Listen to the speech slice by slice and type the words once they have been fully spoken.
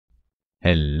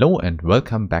Hello and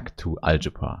welcome back to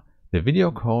Algebra, the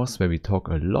video course where we talk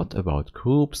a lot about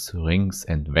groups, rings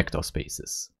and vector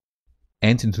spaces.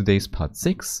 And in today's part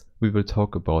 6, we will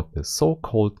talk about the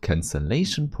so-called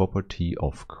cancellation property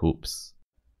of groups.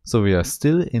 So we are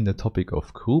still in the topic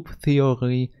of group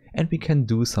theory and we can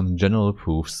do some general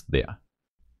proofs there.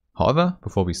 However,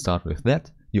 before we start with that,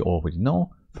 you already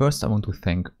know, first I want to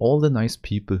thank all the nice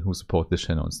people who support this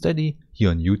channel on Steady,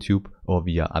 here on YouTube or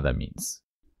via other means.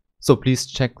 So please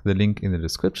check the link in the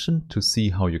description to see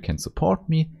how you can support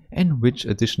me and which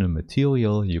additional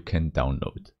material you can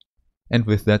download. And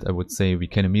with that I would say we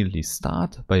can immediately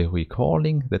start by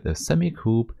recalling that a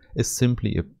semigroup is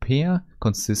simply a pair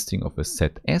consisting of a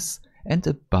set S and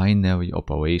a binary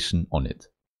operation on it.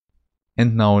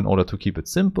 And now in order to keep it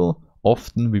simple,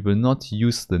 often we will not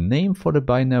use the name for the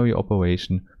binary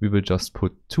operation, we will just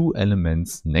put two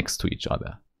elements next to each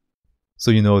other.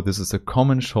 So you know this is a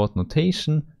common short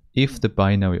notation if the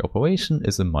binary operation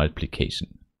is a multiplication.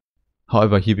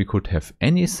 However, here we could have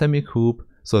any semigroup,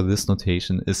 so this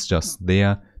notation is just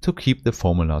there to keep the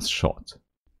formulas short.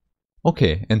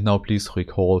 Okay, and now please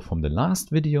recall from the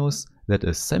last videos that a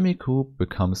semigroup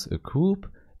becomes a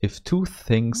group if two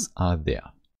things are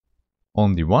there.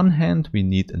 On the one hand, we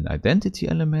need an identity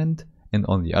element, and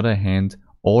on the other hand,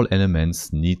 all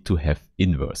elements need to have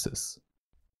inverses.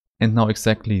 And now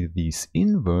exactly these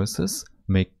inverses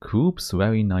make groups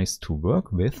very nice to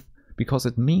work with because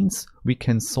it means we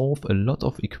can solve a lot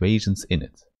of equations in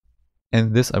it.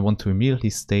 And this I want to immediately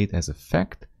state as a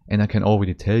fact, and I can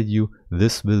already tell you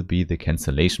this will be the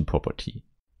cancellation property.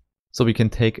 So we can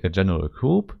take a general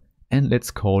group and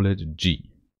let's call it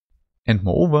G. And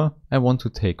moreover, I want to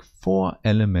take 4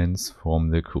 elements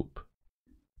from the group.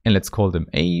 And let's call them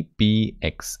A, B,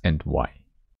 X and Y.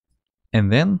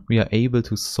 And then we are able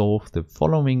to solve the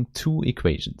following two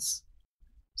equations.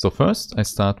 So first I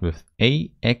start with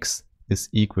AX is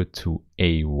equal to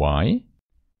AY,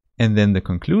 and then the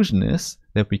conclusion is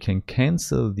that we can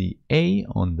cancel the A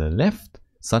on the left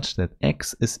such that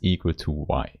X is equal to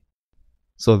Y.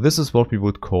 So this is what we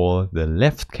would call the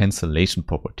left cancellation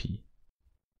property.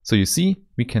 So you see,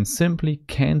 we can simply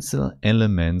cancel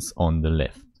elements on the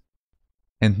left.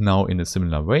 And now in a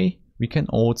similar way, we can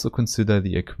also consider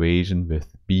the equation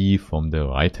with B from the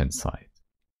right hand side.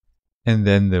 And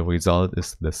then the result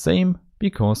is the same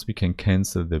because we can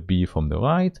cancel the B from the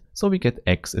right, so we get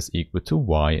X is equal to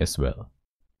Y as well.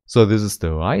 So this is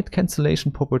the right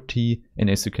cancellation property, and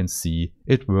as you can see,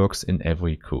 it works in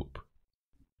every group.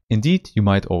 Indeed, you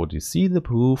might already see the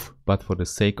proof, but for the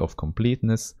sake of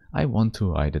completeness, I want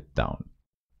to write it down.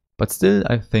 But still,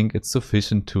 I think it's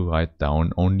sufficient to write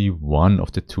down only one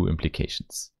of the two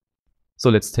implications. So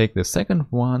let's take the second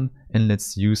one and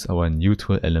let's use our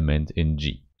neutral element in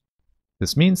G.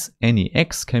 This means any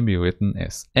X can be written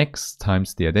as X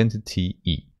times the identity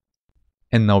E.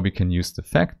 And now we can use the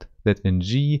fact that in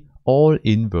G all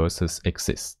inverses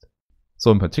exist. So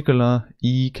in particular,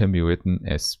 E can be written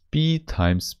as B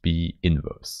times B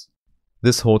inverse.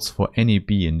 This holds for any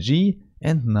B in G,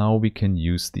 and now we can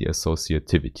use the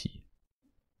associativity,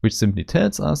 which simply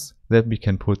tells us that we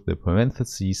can put the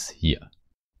parentheses here.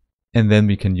 And then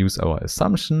we can use our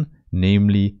assumption,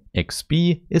 namely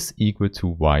XB is equal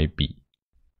to YB.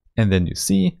 And then you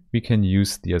see, we can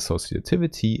use the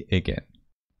associativity again.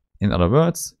 In other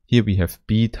words, here we have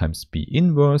B times B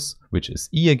inverse, which is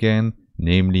E again,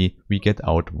 namely we get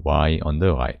out Y on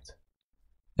the right.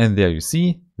 And there you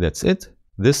see, that's it.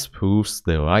 This proves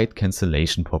the right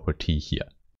cancellation property here.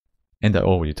 And I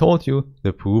already told you,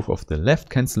 the proof of the left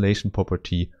cancellation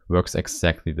property works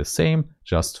exactly the same,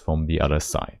 just from the other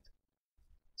side.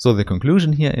 So the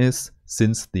conclusion here is,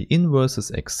 since the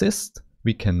inverses exist,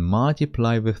 we can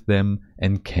multiply with them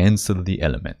and cancel the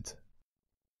element.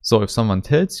 So if someone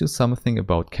tells you something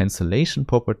about cancellation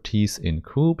properties in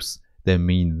groups, they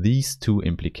mean these two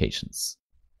implications.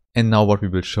 And now what we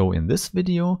will show in this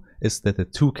video is that the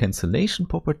two cancellation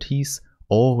properties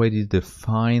already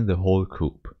define the whole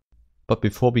group. But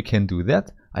before we can do that,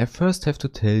 I first have to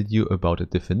tell you about a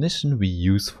definition we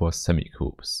use for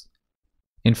semigroups.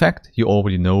 In fact, you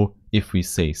already know if we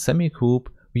say semigroup,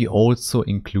 we also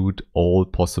include all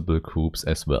possible groups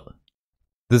as well.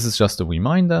 This is just a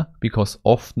reminder because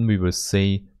often we will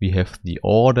say we have the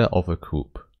order of a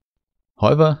group.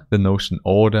 However, the notion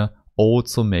order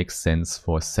also makes sense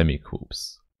for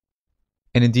semigroups.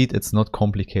 And indeed, it's not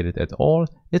complicated at all,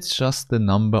 it's just the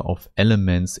number of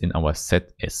elements in our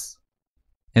set S.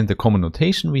 And the common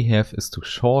notation we have is to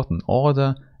shorten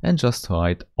order and just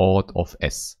write odd of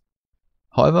S.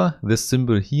 However, this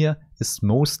symbol here is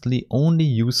mostly only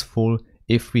useful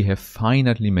if we have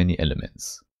finitely many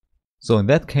elements. So in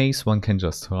that case, one can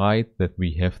just write that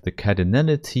we have the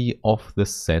cardinality of the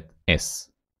set S.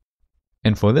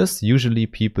 And for this, usually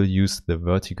people use the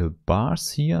vertical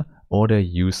bars here, or they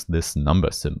use this number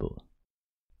symbol.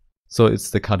 So it's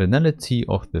the cardinality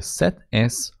of the set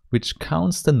S which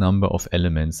counts the number of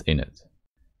elements in it.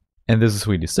 And this is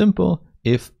really simple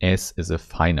if S is a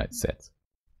finite set.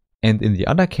 And in the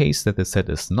other case that the set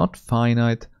is not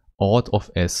finite, odd of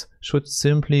S should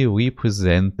simply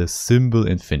represent the symbol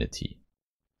infinity.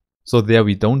 So there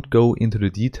we don't go into the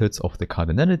details of the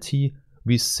cardinality,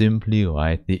 we simply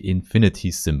write the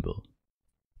infinity symbol.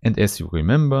 And as you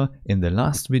remember, in the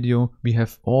last video we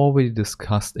have already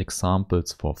discussed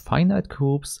examples for finite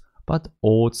groups, but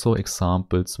also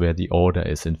examples where the order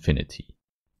is infinity.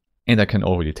 And I can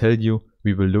already tell you,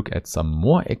 we will look at some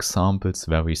more examples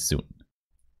very soon.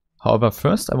 However,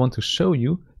 first I want to show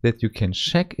you that you can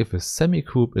check if a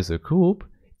semigroup is a group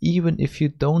even if you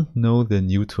don't know the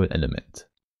neutral element.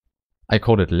 I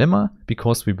call it lemma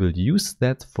because we will use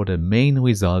that for the main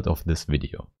result of this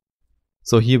video.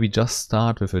 So here we just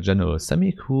start with a general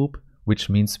semigroup, which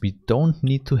means we don't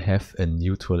need to have a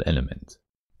neutral element.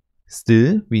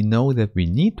 Still, we know that we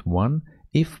need one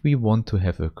if we want to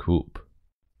have a group.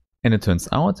 And it turns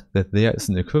out that there is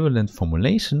an equivalent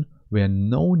formulation where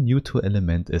no neutral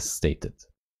element is stated.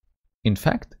 In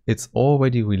fact, it's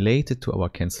already related to our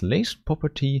cancellation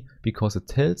property because it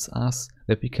tells us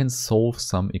that we can solve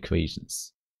some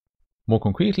equations. More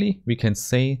concretely, we can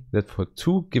say that for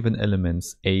two given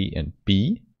elements A and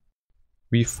B,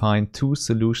 we find two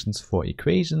solutions for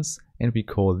equations and we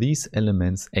call these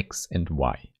elements X and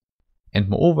Y. And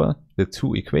moreover, the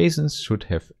two equations should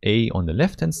have A on the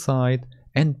left hand side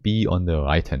and B on the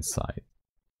right hand side.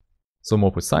 So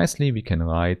more precisely, we can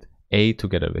write A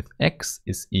together with X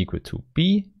is equal to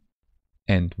B,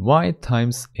 and Y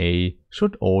times A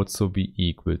should also be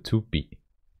equal to B.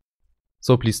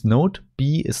 So please note,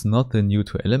 B is not the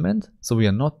neutral element, so we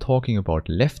are not talking about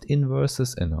left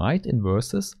inverses and right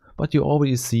inverses, but you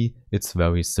already see it's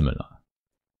very similar.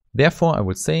 Therefore, I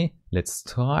would say, let's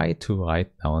try to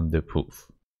write down the proof.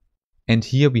 And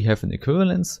here we have an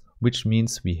equivalence, which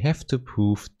means we have to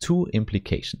prove two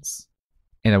implications.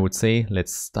 And I would say,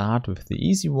 let's start with the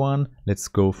easy one. Let's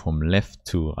go from left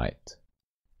to right.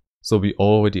 So we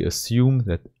already assume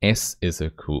that S is a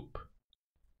group.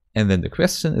 And then the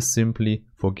question is simply,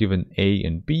 for given A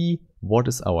and B, what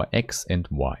is our X and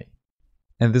Y?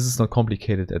 And this is not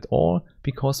complicated at all,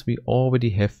 because we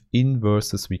already have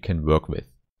inverses we can work with.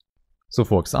 So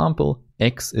for example,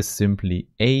 X is simply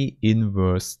A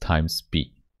inverse times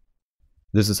B.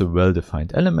 This is a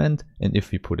well-defined element, and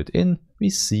if we put it in, we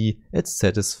see it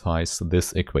satisfies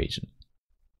this equation.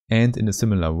 And in a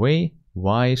similar way,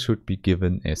 Y should be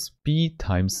given as B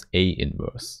times A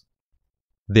inverse.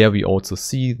 There we also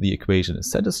see the equation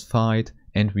is satisfied,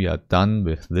 and we are done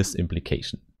with this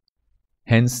implication.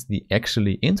 Hence, the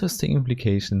actually interesting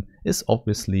implication is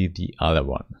obviously the other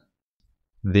one.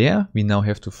 There we now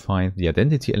have to find the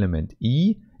identity element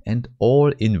E and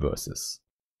all inverses.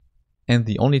 And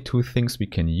the only two things we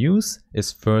can use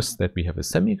is first that we have a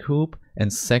semigroup,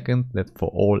 and second that for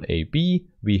all AB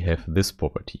we have this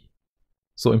property.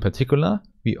 So in particular,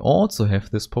 we also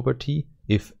have this property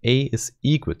if A is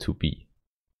equal to B.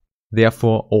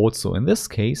 Therefore, also in this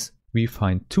case, we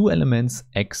find two elements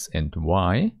X and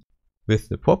Y with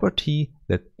the property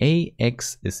that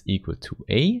AX is equal to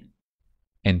A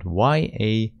and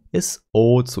YA is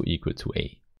also equal to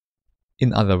A.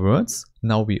 In other words,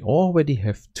 now we already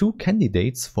have two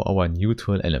candidates for our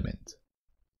neutral element.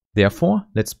 Therefore,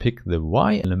 let's pick the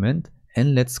Y element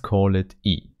and let's call it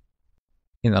E.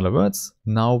 In other words,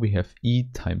 now we have E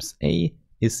times A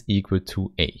is equal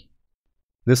to A.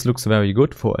 This looks very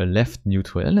good for a left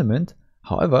neutral element.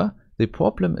 However, the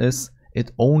problem is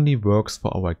it only works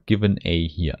for our given A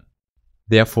here.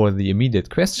 Therefore, the immediate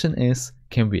question is,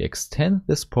 can we extend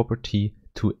this property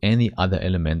to any other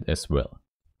element as well?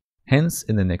 Hence,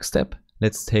 in the next step,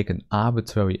 let's take an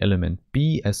arbitrary element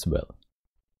B as well.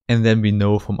 And then we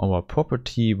know from our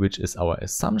property, which is our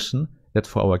assumption, that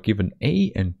for our given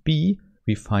A and B,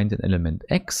 we find an element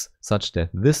X such that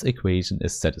this equation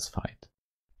is satisfied.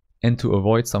 And to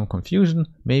avoid some confusion,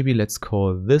 maybe let's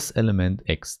call this element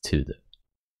X tilde.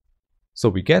 So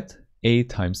we get A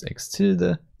times X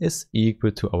tilde is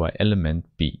equal to our element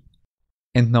B.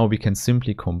 And now we can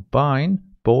simply combine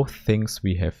both things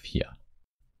we have here.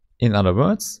 In other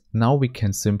words, now we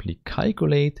can simply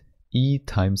calculate E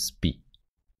times B.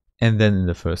 And then in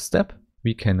the first step,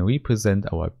 we can represent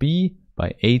our B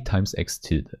by A times X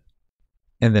tilde.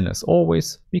 And then as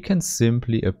always, we can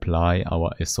simply apply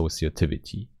our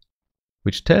associativity.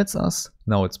 which tells us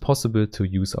now it's possible to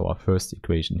use our first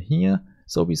equation here,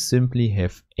 so we simply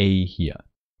have a here.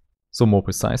 So more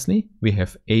precisely, we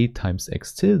have a times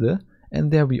x tilde,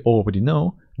 and there we already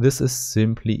know this is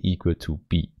simply equal to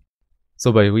b.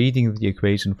 So by reading the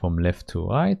equation from left to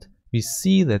right, we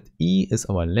see that e is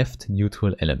our left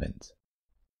neutral element.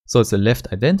 So it's a left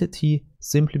identity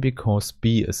simply because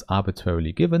b is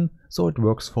arbitrarily given, so it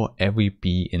works for every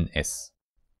b in S.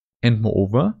 And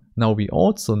moreover, now we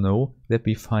also know that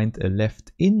we find a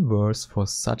left inverse for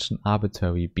such an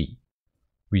arbitrary b.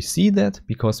 We see that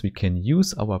because we can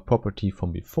use our property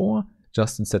from before,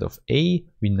 just instead of a,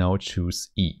 we now choose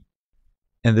e.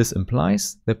 And this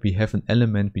implies that we have an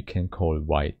element we can call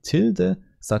y tilde,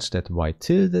 such that y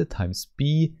tilde times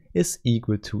b is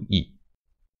equal to e.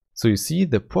 So you see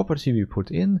the property we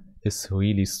put in is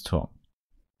really strong.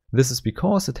 This is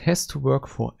because it has to work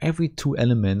for every two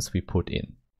elements we put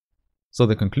in. So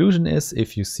the conclusion is,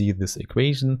 if you see this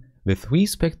equation, with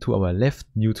respect to our left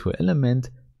neutral element,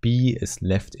 b is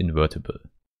left invertible.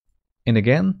 And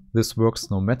again, this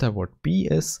works no matter what b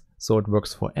is, so it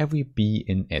works for every b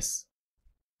in S.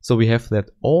 So we have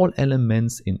that all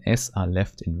elements in S are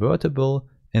left invertible,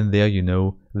 and there you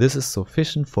know this is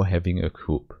sufficient for having a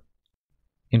group.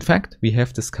 In fact, we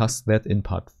have discussed that in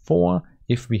part 4,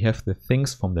 if we have the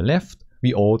things from the left,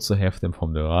 we also have them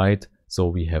from the right, so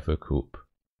we have a group.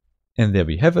 And there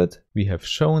we have it, we have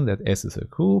shown that S is a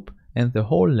group, and the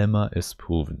whole lemma is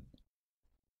proven.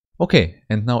 Okay,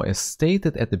 and now as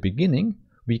stated at the beginning,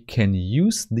 we can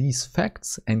use these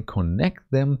facts and connect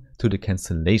them to the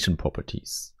cancellation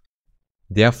properties.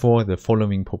 Therefore, the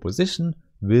following proposition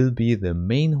will be the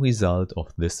main result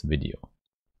of this video.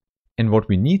 And what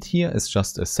we need here is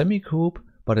just a semigroup,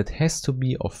 but it has to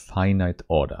be of finite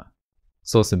order.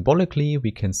 So symbolically,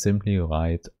 we can simply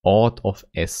write odd of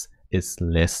S is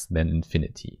less than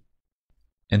infinity.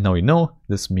 And now you know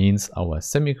this means our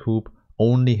semigroup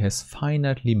only has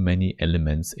finitely many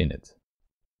elements in it.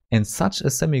 And such a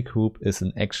semigroup is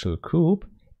an actual group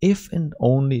if and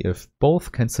only if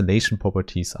both cancellation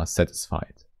properties are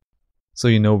satisfied. So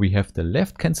you know we have the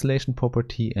left cancellation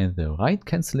property and the right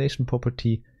cancellation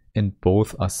property, and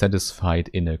both are satisfied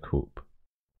in a group.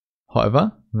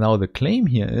 However, now the claim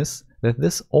here is that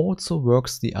this also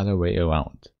works the other way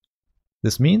around.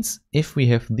 This means if we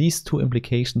have these two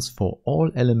implications for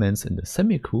all elements in the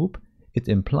semigroup, it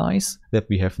implies that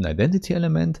we have an identity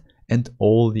element and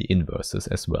all the inverses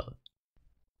as well.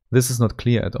 This is not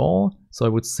clear at all, so I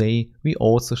would say we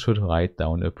also should write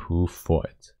down a proof for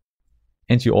it.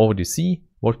 And you already see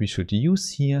what we should use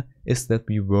here is that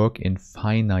we work in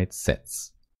finite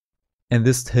sets. And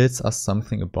this tells us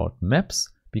something about maps,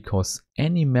 because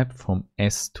any map from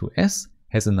S to S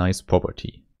has a nice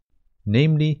property.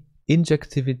 Namely,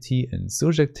 injectivity and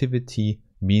surjectivity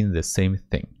mean the same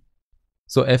thing.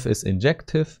 So F is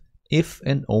injective if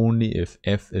and only if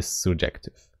F is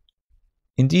surjective.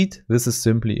 Indeed, this is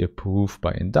simply a proof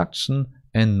by induction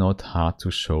and not hard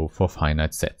to show for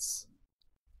finite sets.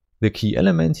 The key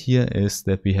element here is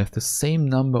that we have the same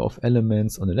number of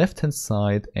elements on the left-hand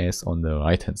side as on the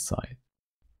right-hand side.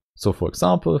 So for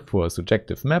example, for a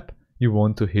surjective map, you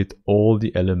want to hit all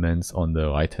the elements on the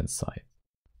right-hand side.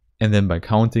 And then by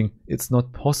counting, it's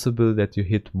not possible that you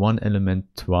hit one element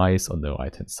twice on the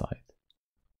right-hand side.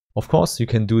 Of course, you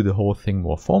can do the whole thing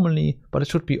more formally, but it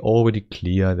should be already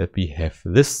clear that we have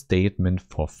this statement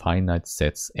for finite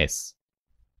sets S.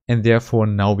 And therefore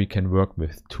now we can work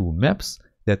with two maps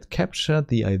that capture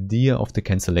the idea of the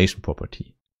cancellation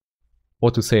property. Or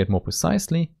to say it more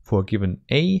precisely, for a given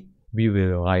A, we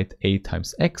will write A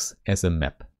times X as a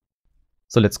map.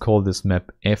 So let's call this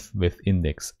map F with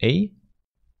index A.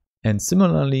 And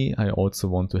similarly, I also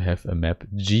want to have a map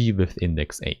G with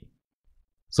index A.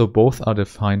 So both are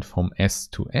defined from S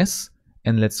to S,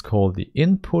 and let's call the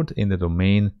input in the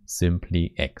domain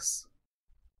simply X.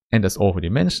 And as already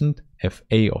mentioned,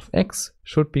 Fa of X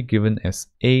should be given as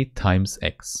A times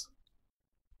X.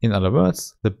 In other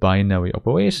words, the binary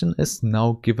operation is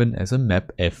now given as a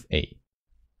map Fa.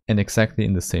 And exactly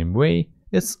in the same way,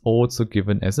 it's also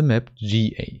given as a map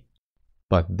Ga.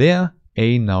 But there,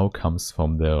 A now comes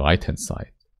from the right-hand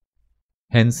side.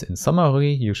 Hence, in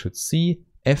summary, you should see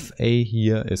Fa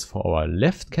here is for our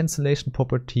left cancellation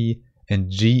property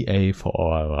and Ga for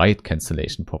our right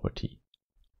cancellation property.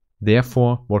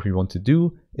 Therefore, what we want to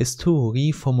do is to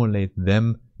reformulate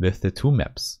them with the two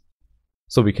maps.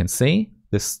 So we can say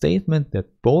the statement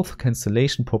that both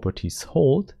cancellation properties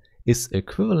hold is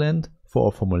equivalent for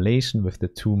a formulation with the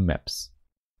two maps.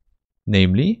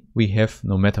 Namely, we have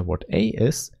no matter what A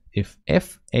is, if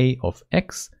Fa of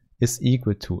X is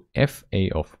equal to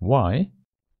Fa of Y,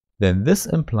 then this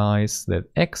implies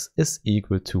that x is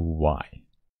equal to y.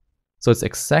 So it's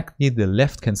exactly the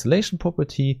left cancellation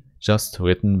property, just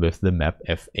written with the map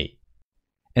FA.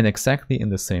 And exactly in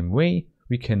the same way,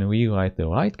 we can rewrite the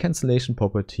right cancellation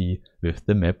property with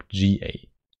the map GA.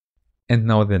 And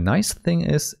now the nice thing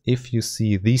is, if you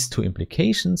see these two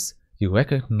implications, you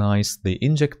recognize the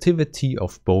injectivity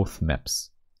of both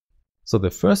maps. So the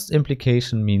first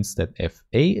implication means that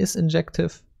FA is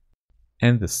injective,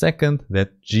 and the second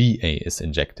that GA is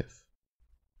injective.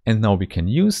 And now we can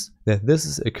use that this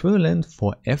is equivalent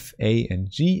for FA and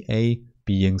GA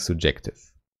being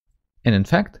surjective. And in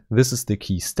fact, this is the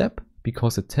key step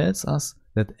because it tells us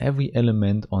that every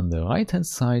element on the right hand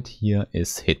side here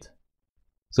is hit.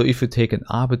 So if you take an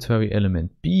arbitrary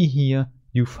element B here,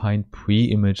 you find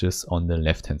pre-images on the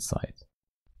left hand side.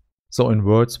 So in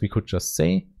words, we could just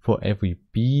say for every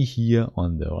B here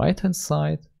on the right hand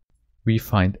side, we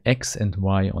find X and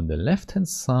Y on the left hand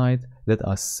side that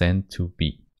are sent to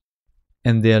B.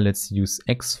 And there let's use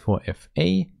X for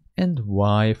FA and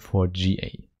Y for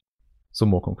GA. So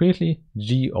more concretely,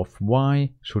 G of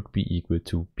Y should be equal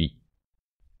to B.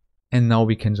 And now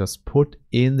we can just put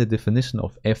in the definition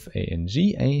of FA and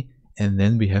GA, and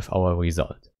then we have our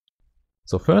result.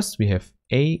 So first we have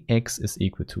AX is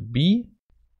equal to B,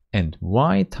 and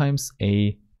Y times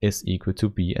A is equal to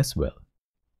B as well.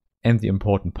 And the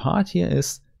important part here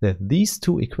is that these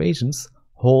two equations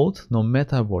hold no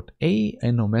matter what A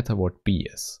and no matter what B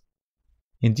is.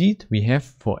 Indeed, we have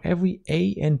for every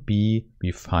A and B,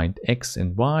 we find X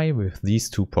and Y with these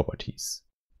two properties.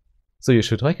 So you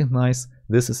should recognize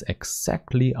this is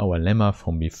exactly our lemma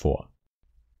from before.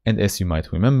 And as you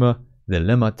might remember, the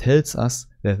lemma tells us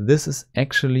that this is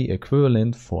actually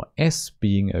equivalent for S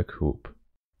being a group.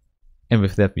 And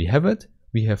with that we have it.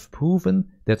 We have proven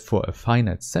that for a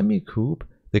finite semigroup,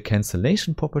 the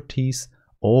cancellation properties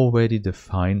already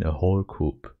define a whole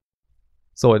group.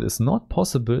 So it is not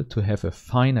possible to have a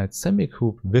finite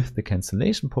semigroup with the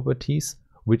cancellation properties,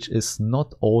 which is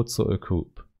not also a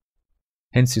group.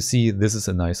 Hence you see this is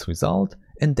a nice result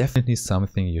and definitely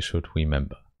something you should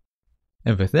remember.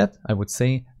 And with that, I would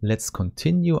say let's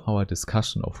continue our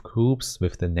discussion of groups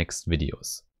with the next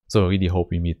videos. So I really hope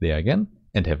we meet there again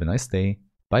and have a nice day.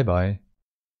 Bye bye.